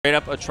straight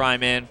up a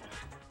tri-main.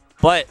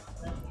 But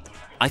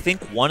I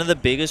think one of the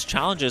biggest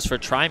challenges for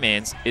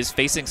tri-mains is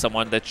facing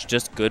someone that's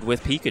just good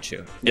with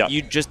Pikachu. Yep. If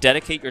you just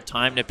dedicate your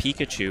time to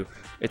Pikachu,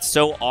 it's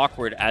so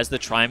awkward as the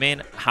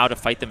tri-main how to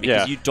fight them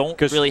because you don't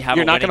really have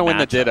a winning matchup. You're not going to win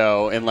the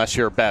Ditto unless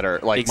you're better,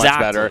 like much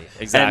better.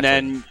 Exactly.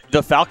 And then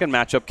the Falcon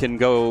matchup can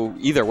go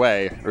either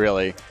way,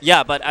 really.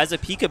 Yeah, but as a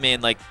Pika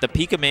main, like the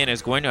Pika main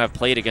is going to have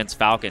played against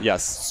Falcon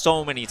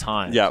so many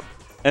times. Yep.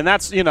 And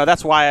that's, you know,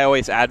 that's why I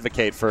always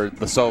advocate for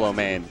the solo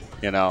main,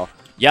 you know.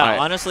 Yeah,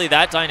 honestly,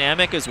 that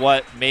dynamic is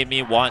what made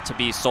me want to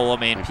be solo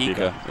main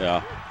Pika.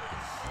 Yeah.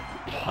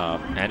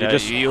 And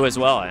you as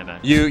well, Eamon.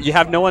 You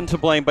have no one to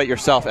blame but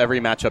yourself every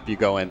matchup you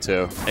go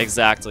into.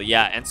 Exactly,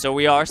 yeah. And so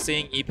we are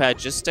seeing epad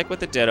just stick with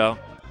the Ditto.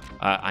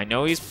 I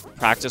know he's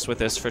practiced with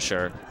this for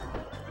sure.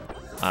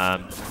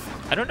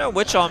 I don't know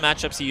which all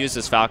matchups he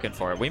uses Falcon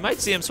for. We might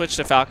see him switch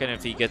to Falcon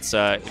if he gets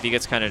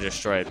kind of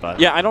destroyed. But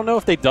yeah, I don't know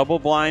if they double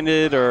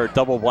blinded or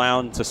double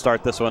wound to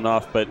start this one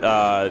off. But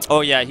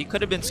oh yeah, he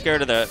could have been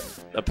scared of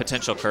the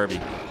potential Kirby.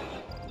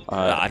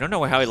 I don't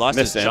know how he lost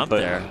his jump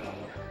there.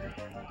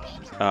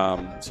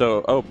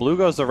 So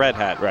bloogo's the red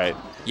hat, right?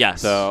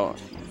 Yes. So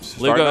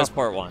bloogo is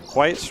port 1.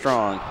 Quite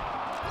strong.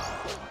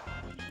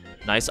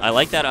 Nice. I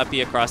like that up B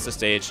across the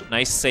stage.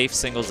 Nice safe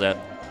single zip.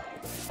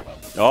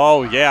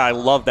 Oh, yeah, I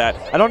love that.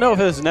 I don't know if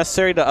it was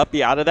necessary to up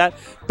B out of that,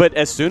 but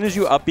as soon as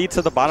you up B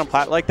to the bottom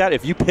plat like that,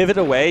 if you pivot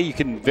away, you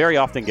can very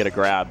often get a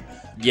grab.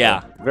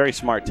 Yeah. So, very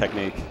smart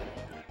technique.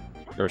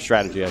 Or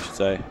strategy, I should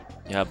say.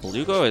 Yeah,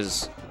 bloogo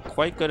is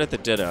quite good at the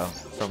Ditto,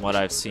 from what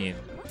I've seen.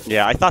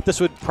 Yeah, I thought this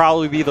would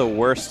probably be the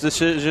worst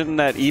decision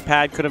that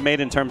epad could have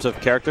made in terms of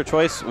character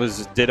choice,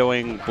 was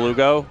dittoing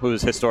bloogo,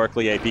 who's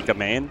historically a Pika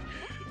main.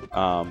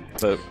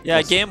 But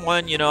yeah, game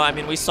 1, you know, I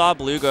mean, we saw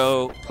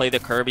bloogo play the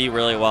Kirby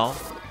really well.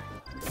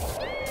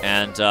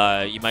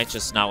 And you might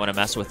just not want to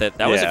mess with it.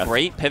 That was a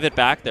great pivot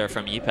back there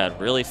from epad.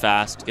 Really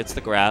fast, gets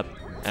the grab.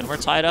 And we're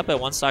tied up at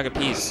 1 stock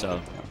apiece,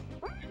 so.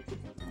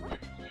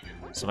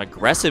 Some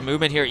aggressive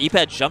movement here.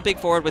 epad jumping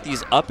forward with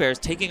these up airs,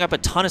 taking up a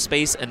ton of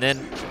space, and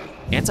then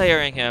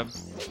anti-airing him.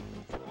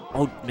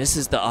 Oh,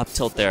 misses the up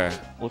tilt there.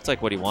 Looks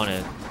like what he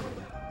wanted.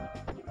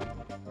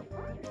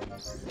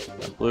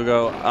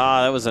 bloogo,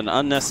 that was an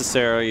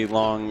unnecessary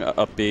long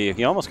up B.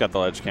 He almost got the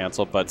ledge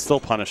cancel, but still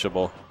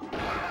punishable.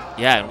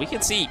 Yeah, and we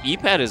can see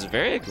epad is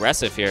very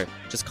aggressive here,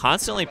 just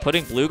constantly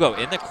putting bloogo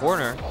in the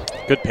corner.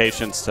 Good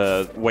patience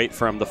to wait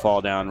for him to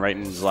fall down right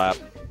in his lap.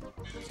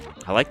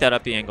 I like that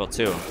up B angle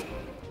too.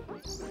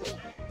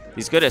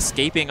 He's good at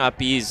escaping up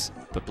Bs,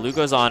 but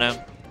bloogo's on him.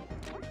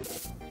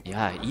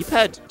 Yeah,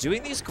 epad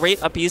doing these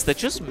great up Bs that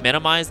just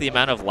minimize the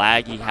amount of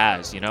lag he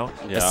has, you know?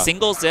 Yeah. A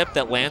single zip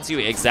that lands you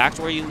exact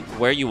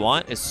where you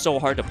want is so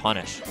hard to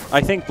punish.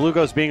 I think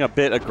bloogo's being a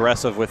bit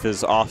aggressive with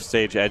his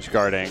off-stage edge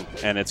guarding,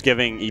 and it's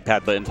giving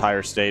epad the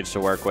entire stage to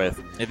work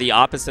with. The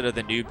opposite of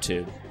the noob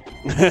tube.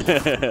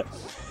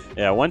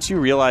 Yeah, once you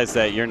realize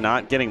that you're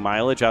not getting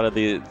mileage out of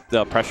the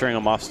pressuring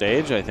him off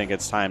stage, I think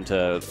it's time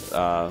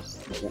to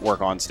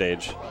work on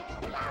stage.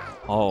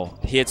 Oh,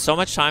 he had so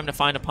much time to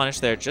find a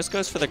punish there. Just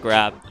goes for the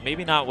grab.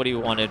 Maybe not what he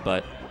wanted,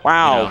 but...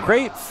 Wow, you know.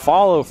 Great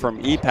follow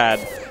from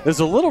epad. There's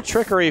a little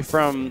trickery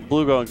from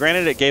bloogo, and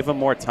granted it gave him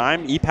more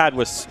time. epad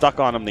was stuck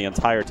on him the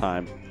entire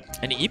time.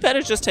 And epad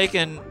has just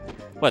taken,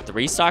 what,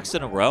 3 stocks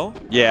in a row?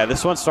 Yeah,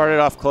 this one started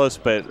off close,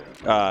 but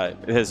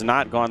it has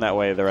not gone that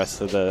way the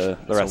rest of the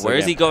So where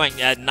is he going?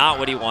 Not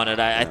what he wanted.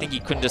 I think he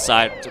couldn't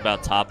decide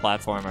about top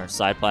platform or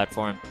side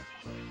platform.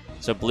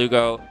 So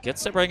bloogo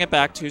gets to bring it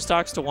back 2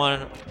 stocks to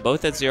 1,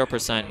 both at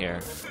 0% here.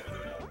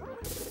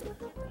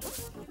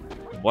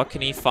 What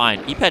can he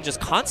find? epad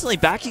just constantly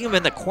backing him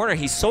in the corner.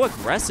 He's so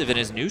aggressive in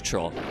his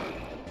neutral.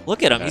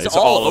 Look at him. He's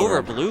all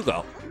over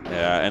bloogo.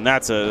 Yeah, and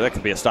that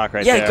could be a stock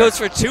right there. there. Yeah, it goes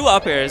for 2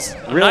 up airs.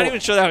 I'm not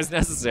even sure that was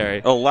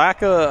necessary.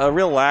 A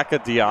real lack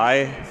of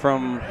DI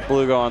from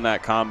bloogo on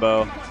that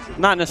combo.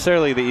 Not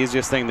necessarily the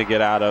easiest thing to get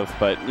out of,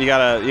 but you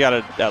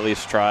gotta at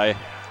least try.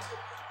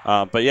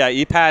 But yeah,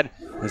 epad,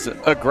 his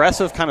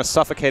aggressive kind of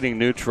suffocating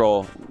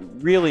neutral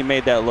really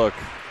made that look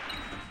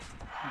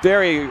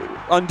very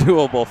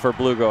undoable for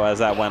bloogo as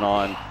that went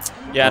on.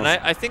 Yeah, and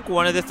I think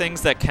one of the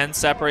things that can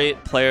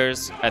separate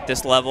players at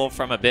this level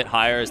from a bit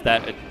higher is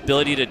that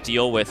ability to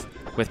deal with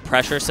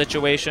pressure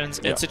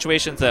situations and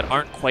situations that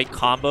aren't quite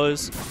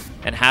combos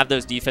and have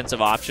those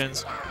defensive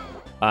options.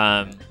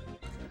 And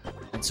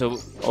so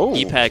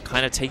epad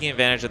kind of taking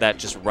advantage of that,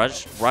 just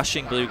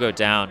rushing bloogo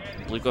down.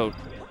 bloogo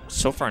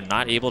so far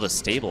not able to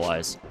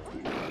stabilize.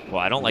 Well,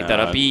 I don't like that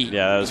up B.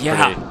 Yeah, that was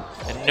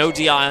pretty... And no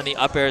DI on the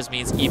up airs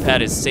means epad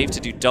is safe to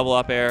do double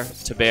up air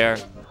to bear.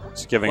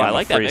 Just giving him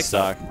a free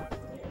stock.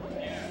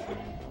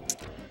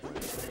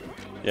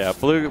 Yeah,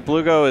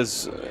 bloogo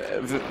is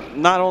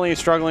not only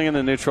struggling in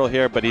the neutral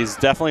here, but he's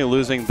definitely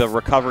losing the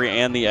recovery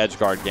and the edge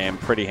guard game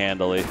pretty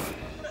handily.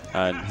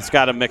 And he's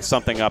got to mix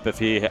something up if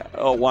he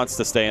wants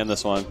to stay in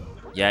this one.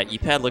 Yeah,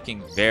 epad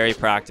looking very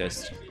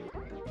practiced.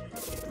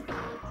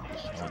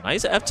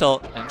 Nice F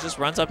tilt, and just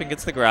runs up and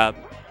gets the grab.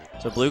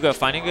 So bloogo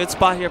finding a good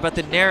spot here, but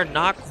the nair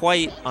not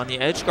quite on the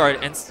edge guard,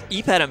 and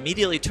epad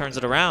immediately turns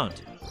it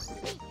around.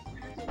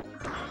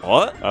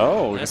 What?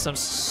 Oh. There's some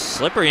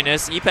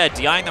slipperiness. epad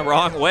DIing the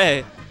wrong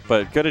way.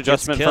 But good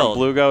adjustment from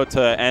bloogo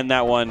to end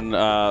that one,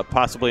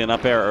 possibly an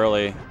up air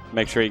early.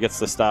 Make sure he gets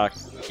the stock.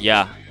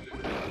 Yeah.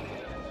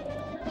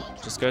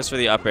 Just goes for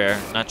the up air,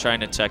 not trying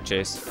to tech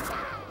chase.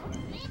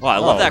 Wow, I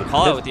love that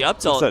call out with the up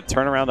tilt. That's a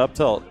turnaround up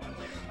tilt.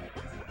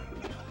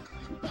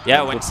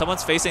 Yeah, when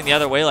someone's facing the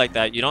other way like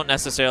that, you don't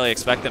necessarily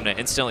expect them to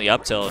instantly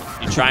up tilt.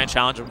 You try and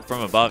challenge them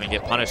from above and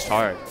get punished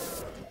hard.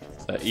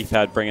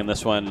 epad bringing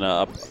this one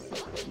up.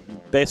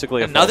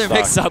 Basically another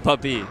mix-up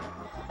up B.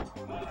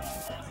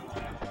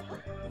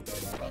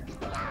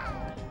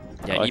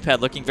 Yeah, epad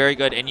looking very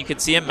good, and you can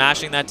see him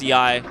mashing that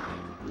DI.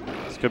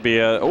 This could be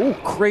a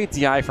great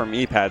DI from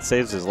epad,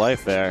 saves his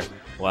life there.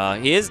 Wow,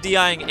 he is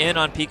DIing in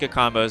on Pika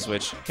combos,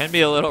 which can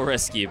be a little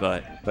risky,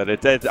 but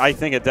it did. I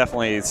think it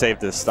definitely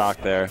saved his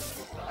stock there.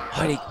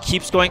 Oh, he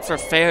keeps going for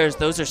fairs.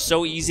 Those are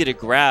so easy to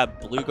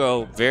grab.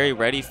 bloogo very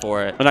ready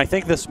for it. And I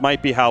think this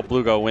might be how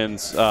bloogo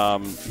wins.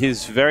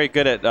 He's very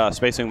good at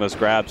spacing those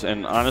grabs,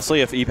 and honestly,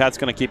 if epad's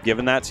going to keep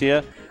giving that to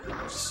you,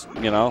 just,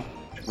 you know,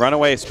 run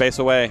away, space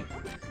away.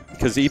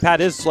 Because epad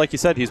is, like you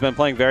said, he's been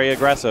playing very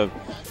aggressive.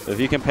 So if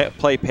you can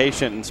play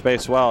patient and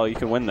space well, you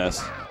can win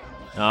this.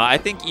 I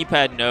think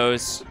epad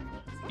knows,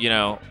 you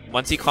know,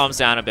 once he calms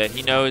down a bit,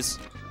 he knows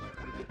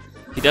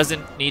he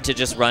doesn't need to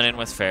just run in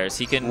with fairs.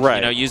 He can,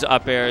 you know, use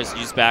up airs,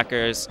 use back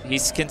airs. He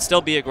can still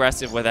be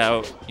aggressive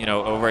without, you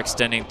know,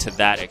 overextending to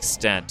that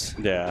extent.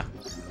 Yeah.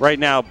 Right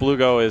now,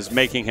 bloogo is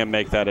making him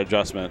make that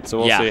adjustment, so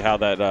we'll see how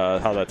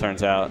that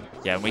turns out.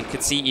 Yeah, and we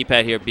could see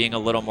epad here being a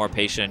little more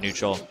patient and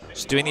neutral.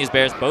 Just doing these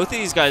bears. Both of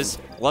these guys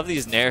love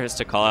these nairs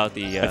to call out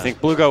the... I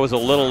think bloogo was a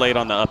little late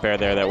on the up air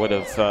there. That would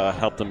have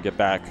helped him get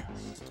back.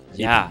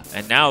 Yeah,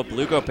 and now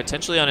bloogo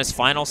potentially on his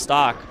final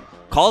stock.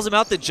 Calls him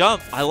out the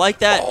jump. I like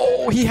that.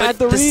 Oh, he had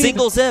the read.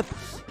 Single zip.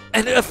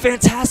 And a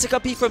fantastic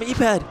up B from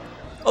epad.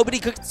 Oh, but he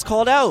gets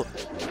called out.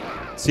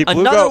 See,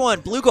 another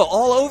one. bloogo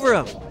all over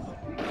him.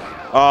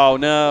 Oh,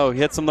 no. He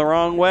hits him the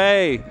wrong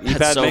way.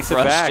 That's so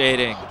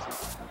frustrating.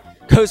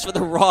 Goes for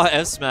the raw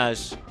F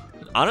smash.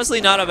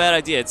 Honestly, not a bad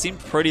idea. It seemed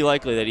pretty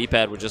likely that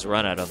epad would just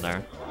run at him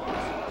there.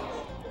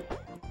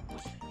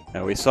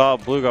 And we saw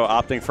bloogo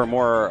opting for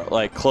more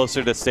like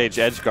closer to stage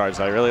edge guards.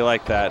 I really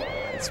like that.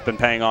 It's been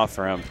paying off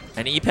for him.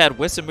 And epad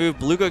whiffs a move.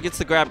 bloogo gets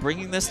the grab,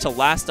 bringing this to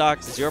last stock,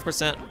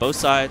 0%, both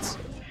sides.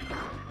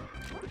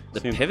 The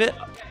pivot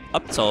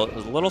up tilt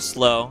is a little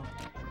slow.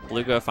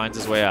 bloogo finds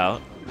his way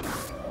out.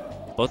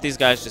 Both these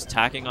guys just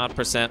tacking on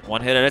percent,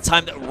 one hit at a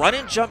time. Run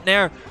and jump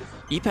nair.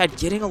 epad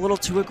getting a little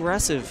too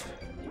aggressive.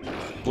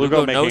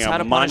 bloogo making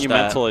a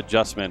monumental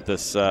adjustment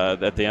this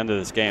at the end of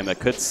this game that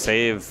could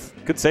save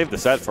the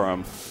set for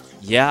him.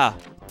 Yeah.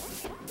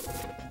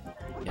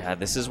 Yeah,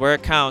 this is where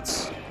it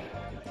counts.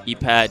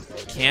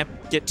 epad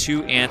can't get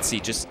too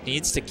antsy. Just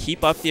needs to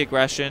keep up the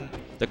aggression,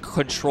 the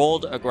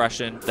controlled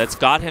aggression that's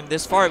got him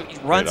this far. He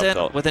runs in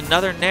with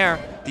another nair.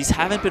 These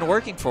haven't been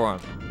working for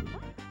him.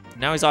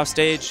 Now he's off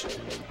stage.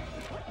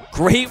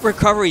 Great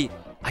recovery.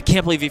 I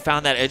can't believe he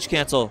found that edge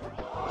cancel.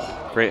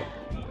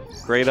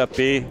 Great up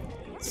B.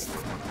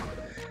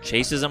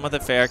 Chases him with a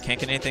fair. Can't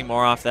get anything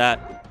more off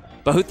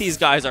that. Both these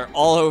guys are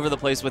all over the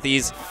place with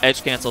these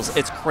edge cancels.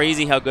 It's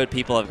crazy how good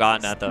people have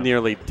gotten at them.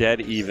 Nearly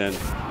dead even.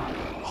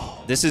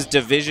 This is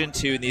Division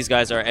 2, and these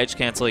guys are edge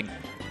canceling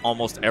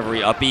almost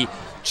every up B.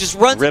 Just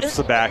runs. Rips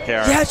the back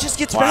air. Yeah, just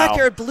gets back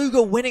air.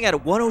 bloogo winning at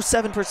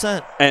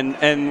 107%.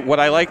 And what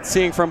I liked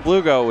seeing from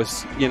bloogo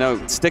was, you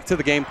know, stick to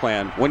the game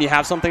plan. When you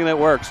have something that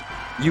works,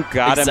 you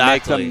gotta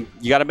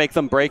make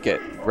them break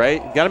it,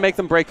 right? You gotta make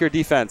them break your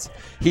defense.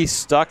 He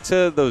stuck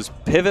to those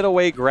pivot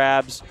away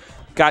grabs,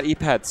 got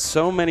epad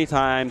so many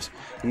times,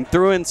 and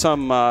threw in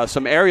some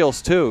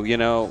aerials too, you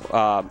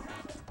know,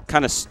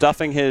 kind of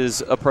stuffing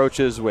his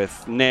approaches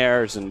with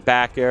nairs and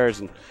back airs,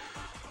 and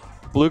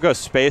bloogo's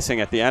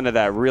spacing at the end of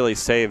that really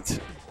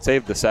saved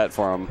the set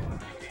for him.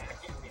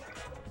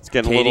 It's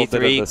getting a little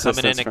bit of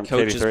assistance from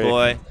Coach's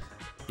boy.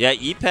 Yeah,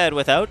 epad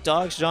without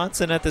Dogs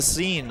Johnson at the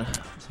scene.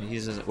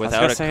 He's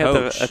without a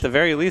coach. At the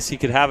very least, he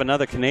could have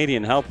another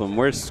Canadian help him.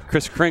 Where's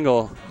Chris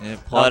Kringle? Yeah,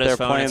 pull out his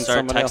phone and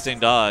start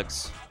texting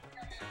Dogs.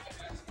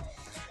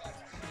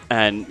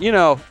 And, you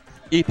know,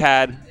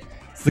 epad,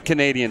 it's the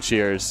Canadian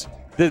cheers.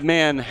 The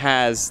man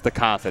has the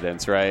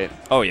confidence, right?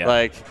 Oh, yeah.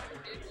 Like,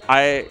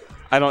 I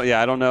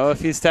don't know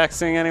if he's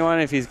texting anyone,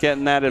 if he's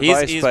getting that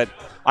advice, but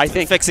I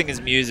think fixing his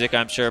music,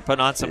 I'm sure,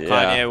 putting on some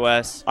Kanye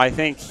West. I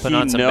think he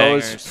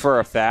knows for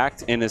a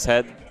fact in his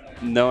head,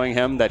 knowing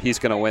him, that he's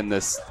going to win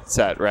this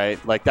set,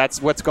 right? Like,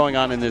 that's what's going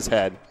on in his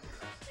head.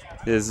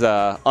 His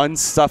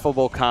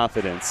unstuffable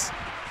confidence,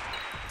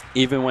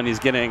 even when he's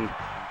getting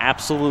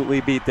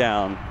absolutely beat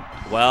down.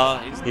 Well,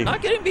 he's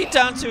not getting beat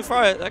down too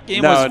far. That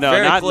game was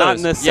very close. Not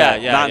in this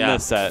set. Not in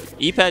this set.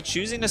 epad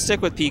choosing to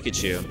stick with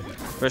Pikachu.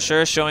 For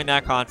sure, showing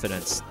that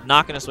confidence.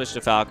 Not going to switch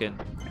to Falcon.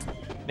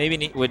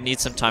 Maybe would need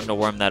some time to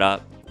warm that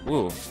up.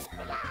 Ooh.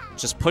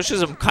 Just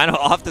pushes him kind of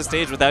off the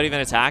stage without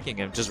even attacking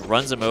him. Just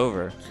runs him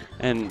over.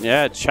 And,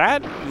 yeah,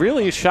 Chad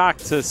really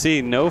shocked to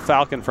see no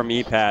Falcon from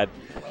epad.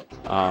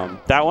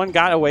 That one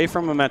got away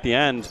from him at the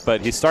end,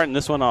 but he's starting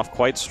this one off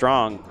quite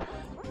strong.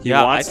 He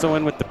wants to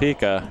win with the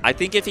Pika. I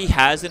think if he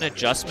has an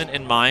adjustment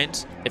in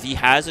mind, if he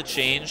has a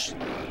change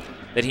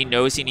that he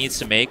knows he needs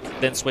to make,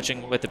 then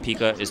switching with the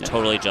Pika is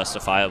totally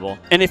justifiable.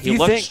 And if he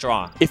looks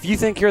strong. If you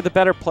think you're the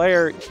better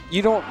player,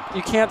 you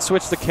can't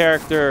switch the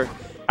character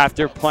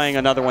after playing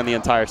another one the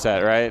entire set,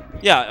 right?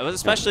 Yeah,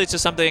 especially to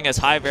something as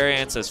high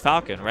variance as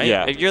Falcon, right?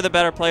 Yeah. If you're the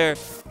better player,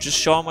 just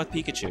show him with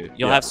Pikachu.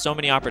 You'll have so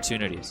many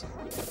opportunities.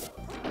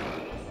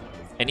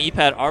 And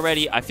epad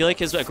already, I feel like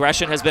his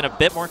aggression has been a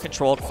bit more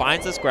controlled,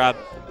 finds this grab,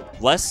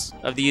 less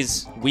of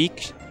these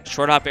weak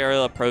short hop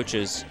aerial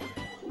approaches,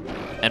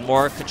 and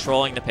more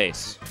controlling the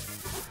pace.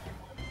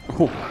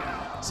 Ooh,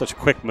 such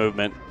quick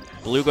movement.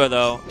 bloogo,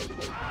 though,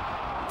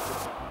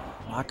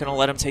 not going to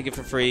let him take it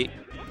for free.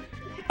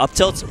 Up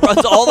tilts,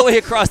 runs all the way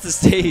across the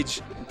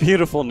stage.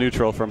 Beautiful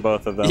neutral from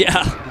both of them.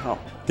 Yeah. Oh,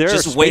 they're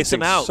just waits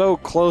him out so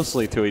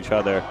closely to each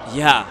other.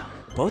 Yeah.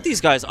 Both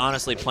these guys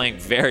honestly playing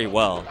very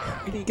well.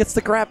 And he gets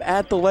the grab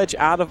at the ledge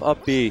out of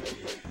up B.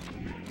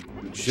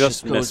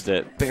 Just missed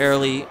it.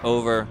 Barely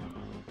over.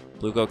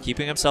 bloogo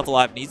keeping himself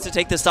alive. Needs to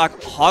take the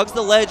stock. Hogs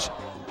the ledge,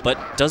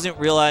 but doesn't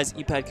realize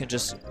epad can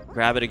just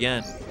grab it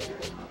again.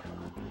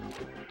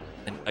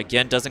 And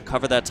again, doesn't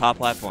cover that top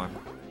platform.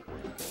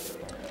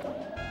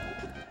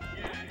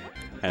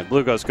 And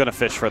bloogo's going to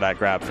fish for that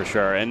grab for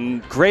sure.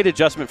 And great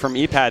adjustment from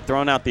epad,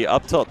 throwing out the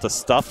up tilt to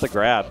stuff the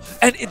grab.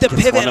 And the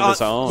pivot on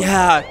his own.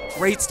 Yeah,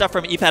 great stuff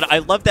from epad. I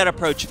love that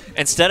approach.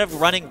 Instead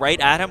of running right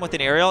at him with an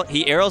aerial,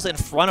 he aerials in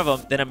front of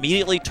him, then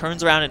immediately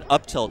turns around and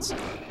up tilts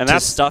and to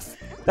stuff.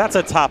 That's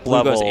a top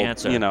level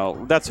answer. You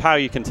know, that's how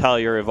you can tell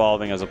you're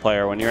evolving as a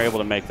player, when you're able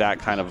to make that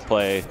kind of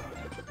play.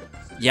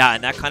 Yeah,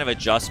 and that kind of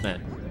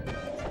adjustment.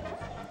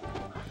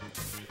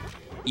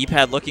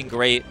 epad looking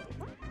great.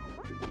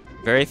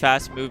 Very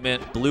fast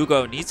movement.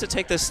 bloogo needs to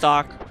take this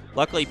stock.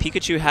 Luckily,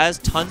 Pikachu has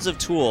tons of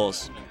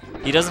tools.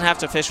 He doesn't have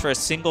to fish for a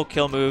single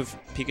kill move.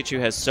 Pikachu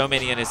has so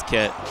many in his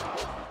kit.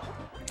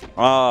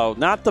 Oh,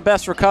 not the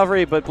best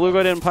recovery, but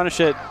bloogo didn't punish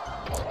it.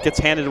 Gets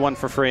handed one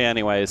for free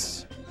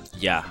anyways.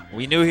 Yeah,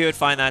 we knew he would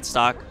find that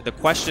stock. The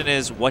question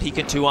is what he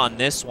can do on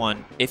this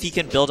one, if he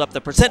can build up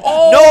the percent.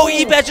 Oh! No,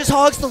 epad just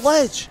hogs the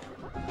ledge.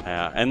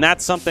 Yeah, and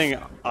that's something,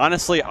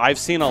 honestly, I've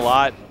seen a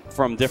lot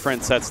from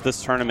different sets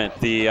this tournament.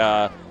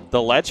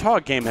 The ledge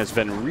hog game has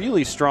been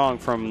really strong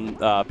from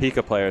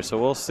Pika players, so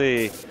we'll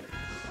see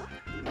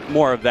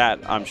more of that,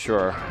 I'm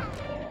sure.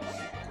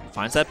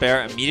 Finds that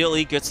bear,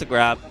 immediately gets the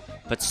grab.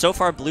 But so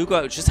far,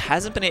 bloogo just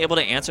hasn't been able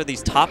to answer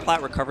these top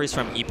plat recoveries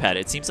from epad.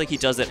 It seems like he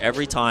does it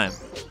every time.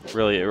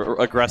 Really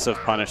aggressive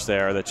punish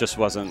there that just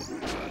wasn't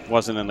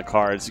in the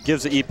cards. It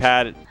gives the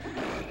epad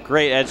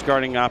great edge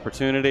guarding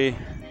opportunity.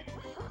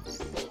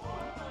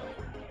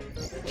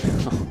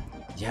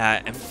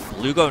 Yeah, and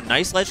bloogo,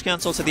 nice ledge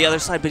cancel to the other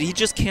side, but he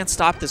just can't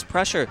stop this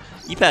pressure.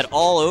 epad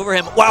all over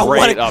him. Wow,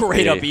 what a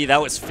great up B.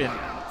 That was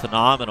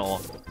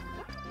phenomenal.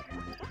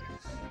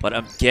 But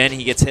again,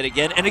 he gets hit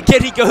again, and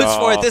again he goes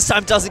for it. This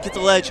time doesn't get the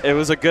ledge. It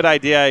was a good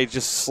idea. He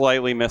just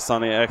slightly missed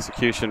on the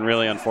execution.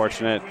 Really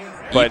unfortunate.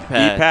 But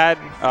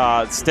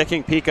epad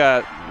sticking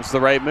Pika was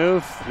the right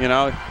move. You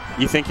know,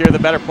 you think you're the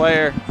better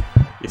player,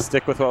 you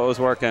stick with what was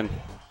working.